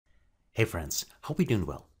Hey friends, hope you're doing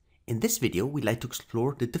well. In this video, we'd like to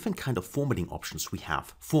explore the different kind of formatting options we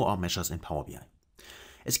have for our measures in Power BI.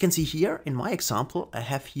 As you can see here, in my example, I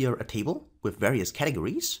have here a table with various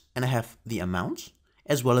categories, and I have the amount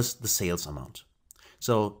as well as the sales amount.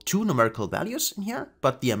 So two numerical values in here,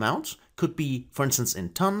 but the amount could be, for instance, in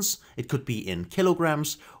tons, it could be in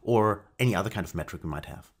kilograms, or any other kind of metric we might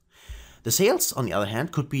have. The sales, on the other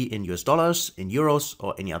hand, could be in US dollars, in euros,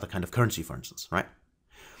 or any other kind of currency, for instance, right?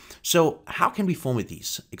 So how can we format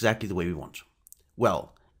these exactly the way we want?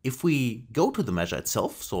 Well, if we go to the measure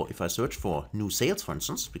itself, so if I search for new sales, for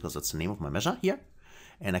instance, because that's the name of my measure here,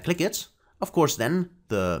 and I click it, of course, then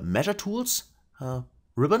the measure tools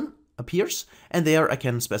ribbon appears, and there I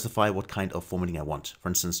can specify what kind of formatting I want. For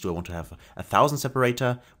instance, do I want to have 1,000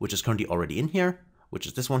 separator, which is currently already in here, which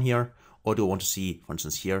is this one here, or do I want to see, for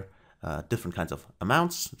instance, here, different kinds of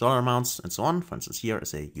amounts, dollar amounts, and so on. For instance, here I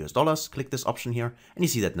say US dollars, click this option here, and you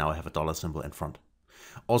see that now I have a dollar symbol in front.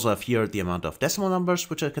 Also I have here the amount of decimal numbers,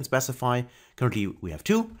 which I can specify. Currently we have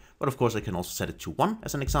 2, but of course I can also set it to 1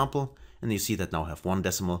 as an example, and you see that now I have 1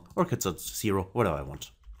 decimal, or I could set 0, whatever I want,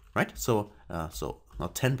 right? So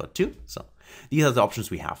not 10, but 2. So these are the options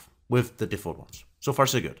we have with the default ones. So far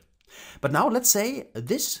so good. But now let's say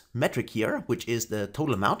this metric here, which is the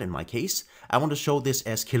total amount in my case, I want to show this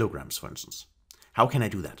as kilograms, for instance. How can I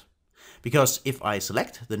do that? Because if I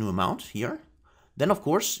select the new amount here, then of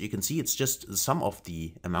course you can see it's just the sum of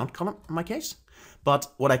the amount column in my case. But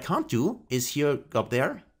what I can't do is here go up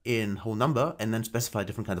there in whole number and then specify a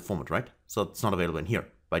different kind of format, right? So it's not available in here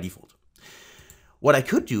by default. What I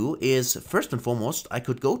could do is, first and foremost, I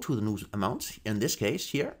could go to the new amount, in this case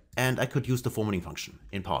here, and I could use the formatting function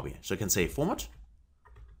in Power BI. So I can say format,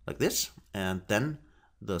 like this, and then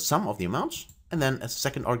the sum of the amounts, and then as a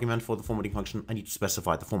second argument for the formatting function, I need to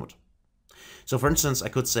specify the format. So for instance, I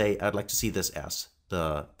could say I'd like to see this as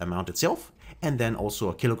the amount itself, and then also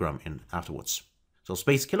a kilogram in afterwards. So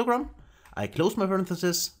space kilogram, I close my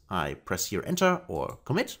parenthesis, I press here enter or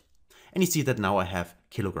commit, and you see that now I have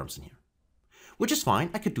kilograms in here. Which is fine,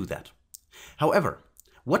 I could do that. However,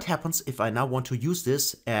 what happens if I now want to use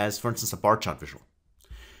this as, for instance, a bar chart visual?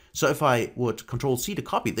 So if I would Control-C to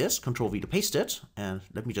copy this, Control-V to paste it, and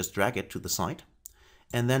let me just drag it to the side,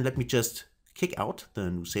 and then let me just kick out the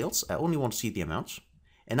new sales. I only want to see the amounts.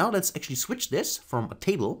 And now let's actually switch this from a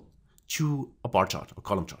table to a bar chart or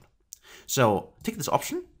column chart. So take this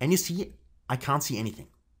option, and you see I can't see anything.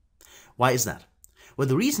 Why is that? Well,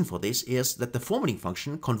 the reason for this is that the formatting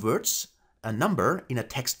function converts a number in a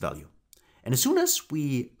text value. And as soon as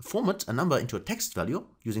we format a number into a text value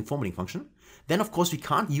using formatting function, then of course we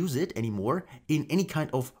can't use it anymore in any kind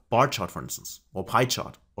of bar chart, for instance, or pie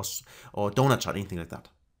chart, or donut chart, anything like that.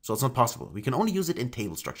 So it's not possible. We can only use it in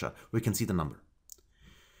table structure where we can see the number.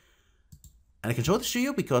 And I can show this to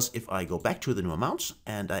you because if I go back to the new amounts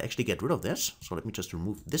and I actually get rid of this, so let me just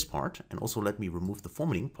remove this part and also let me remove the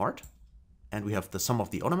formatting part, and we have the sum of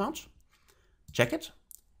the odd amounts, check it,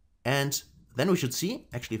 and then we should see,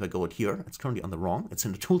 actually if I go it here, it's currently on the wrong, it's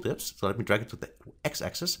in the tooltips, so let me drag it to the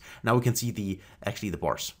x-axis. Now we can see the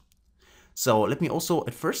bars. So let me also,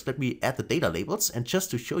 at first, let me add the data labels, and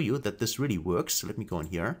just to show you that this really works, let me go in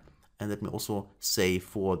here, and let me also say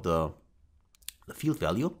for the field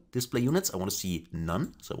value, display units, I want to see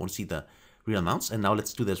none, so I want to see the real amounts. And now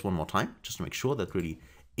let's do this one more time, just to make sure that really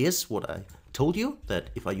is what I told you, that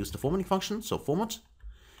if I use the formatting function, so format,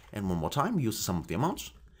 and one more time, use the sum of the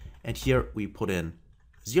amounts. And here we put in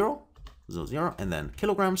 0, 0, 0, and then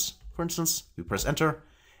kilograms, for instance. We press enter,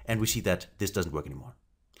 and we see that this doesn't work anymore.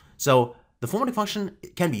 So the formatting function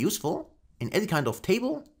can be useful in any kind of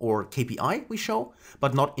table or KPI we show,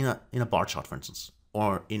 but not in a bar chart, for instance,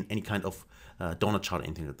 or in any kind of donut chart or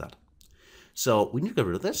anything like that. So we need to get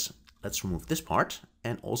rid of this. Let's remove this part,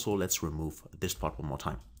 and also let's remove this part one more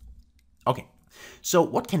time. Okay, so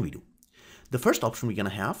what can we do? The first option we're going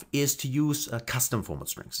to have is to use custom format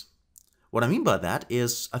strings. What I mean by that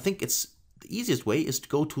is, I think it's the easiest way is to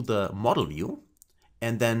go to the model view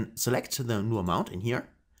and then select the new amount in here.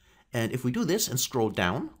 And if we do this and scroll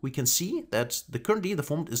down, we can see that currently the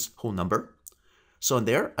format is whole number. So in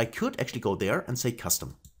there, I could actually go there and say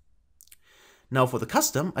custom. Now for the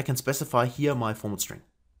custom, I can specify here my format string.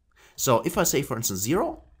 So if I say, for instance,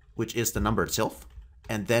 0, which is the number itself,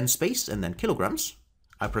 and then space and then kilograms,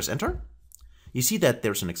 I press enter. You see that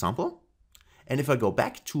there's an example. And if I go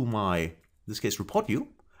back to my, in this case, report view,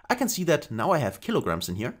 I can see that now I have kilograms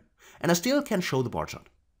in here, and I still can show the bar chart.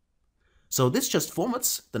 So this just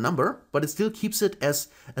formats the number, but it still keeps it as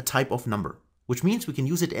a type of number, which means we can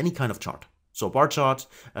use it any kind of chart. So bar chart,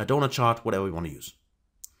 a donut chart, whatever we want to use.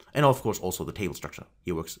 And of course also the table structure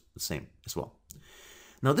here works the same as well.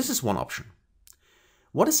 Now this is one option.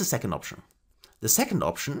 What is the second option? The second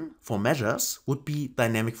option for measures would be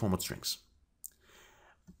dynamic format strings.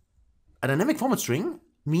 A dynamic format string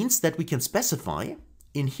means that we can specify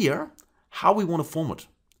in here how we want to format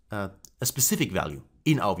a specific value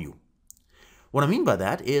in our view. What I mean by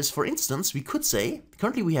that is, for instance, we could say,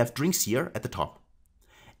 currently we have drinks here at the top.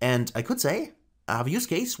 And I could say, I have a use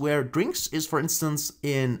case where drinks is, for instance,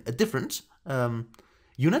 in a different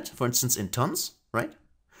unit, for instance, in tons, right?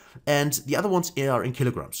 And the other ones are in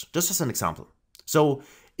kilograms, just as an example. So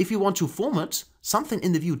if you want to format something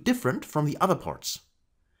in the view different from the other parts,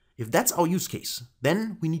 if that's our use case,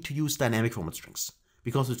 then we need to use dynamic format strings.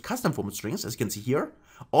 Because with custom format strings, as you can see here,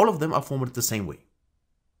 all of them are formatted the same way.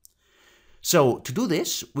 So to do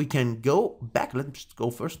this, we can go back. Let's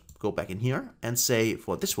go back in here and say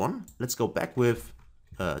for this one, let's go back with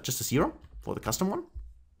just a 0 for the custom one.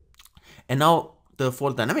 And now for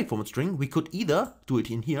the dynamic format string, we could either do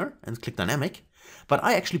it in here and click dynamic, but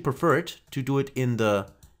I actually prefer it to do it in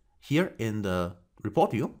here in the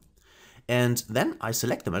report view. And then I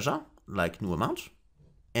select the measure like new amount.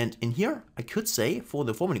 And in here, I could say for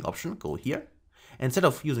the formatting option, go here. Instead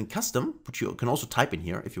of using custom, which you can also type in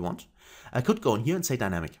here if you want, I could go in here and say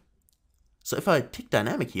dynamic. So if I tick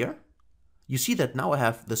dynamic here, you see that now I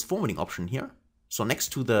have this formatting option here. So next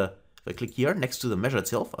to the, if I click here, next to the measure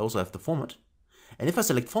itself, I also have the format. And if I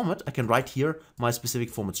select format, I can write here my specific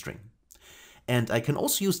format string. And I can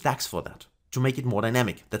also use DAX for that to make it more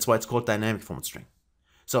dynamic. That's why it's called dynamic format string.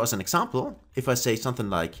 So as an example, if I say something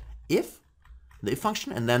like if, the if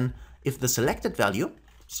function, and then if the selected value,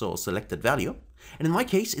 so selected value, and in my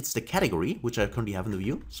case, it's the category, which I currently have in the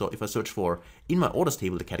view. So if I search for in my orders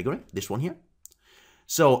table, the category, this one here.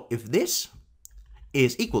 So if this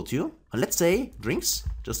is equal to, let's say drinks,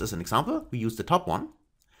 just as an example, we use the top one,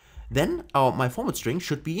 then my format string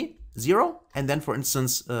should be 0, and then for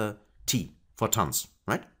instance, T for tons,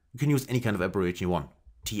 right? You can use any kind of abbreviation you want.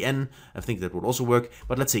 TN, I think that would also work,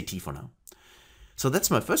 but let's say T for now. So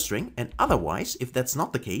that's my first string, and otherwise, if that's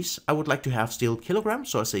not the case, I would like to have still kilogram,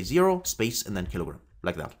 so I say 0, space, and then kilogram,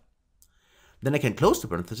 like that. Then I can close the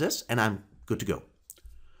parenthesis, and I'm good to go.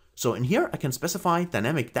 So in here, I can specify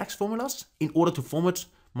dynamic DAX formulas in order to format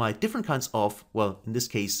my different kinds of, well, in this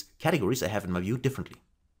case, categories I have in my view differently.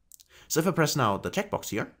 So if I press now the checkbox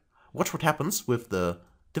here, watch what happens with the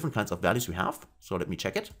different kinds of values we have. So let me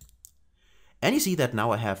check it. And you see that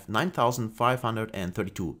now I have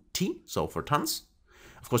 9,532 T, so for tons.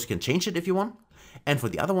 Of course, you can change it if you want. And for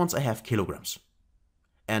the other ones, I have kilograms.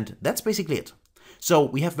 And that's basically it. So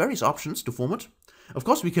we have various options to format. Of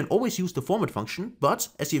course, we can always use the format function, but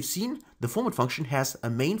as you've seen, the format function has a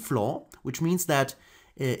main flaw, which means that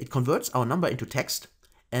it converts our number into text.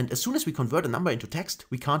 And as soon as we convert a number into text,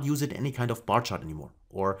 we can't use it in any kind of bar chart anymore,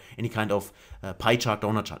 or any kind of pie chart,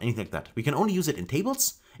 donut chart, anything like that. We can only use it in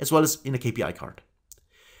tables, as well as in a KPI card.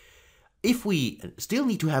 If we still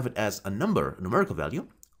need to have it as a number, a numerical value,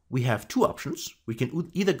 we have two options. We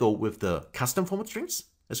can either go with the custom format strings,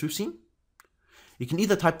 as we've seen. You can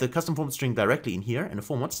either type the custom format string directly in here in the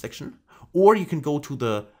format section, or you can go to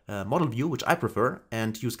the model view, which I prefer,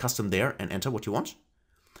 and use custom there and enter what you want.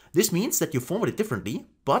 This means that you format it differently,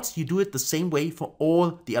 but you do it the same way for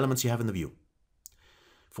all the elements you have in the view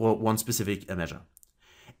for one specific measure.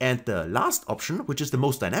 And the last option, which is the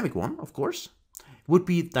most dynamic one, of course, would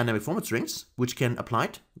be dynamic format strings, which can be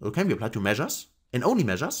applied to measures, and only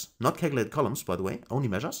measures, not calculated columns, by the way, only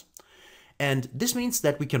measures. And this means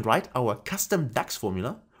that we can write our custom DAX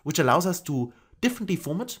formula, which allows us to differently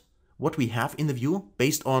format what we have in the view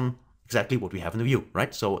based on exactly what we have in the view,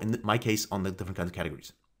 right? So in my case, on the different kinds of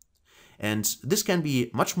categories. And this can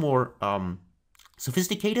be much more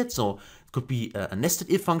sophisticated. So it could be a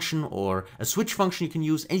nested if function or a switch function you can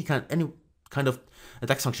use, any kind of a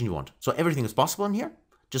DAX function you want. So everything is possible in here.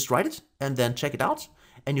 Just write it and then check it out.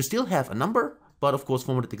 And you still have a number, but of course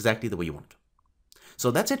format it exactly the way you want it.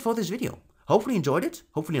 So that's it for this video. Hopefully you enjoyed it,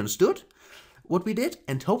 hopefully you understood what we did,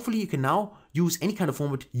 and hopefully you can now use any kind of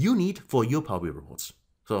format you need for your Power BI reports.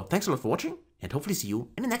 So thanks a lot for watching, and hopefully see you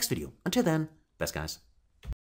in the next video. Until then, best guys.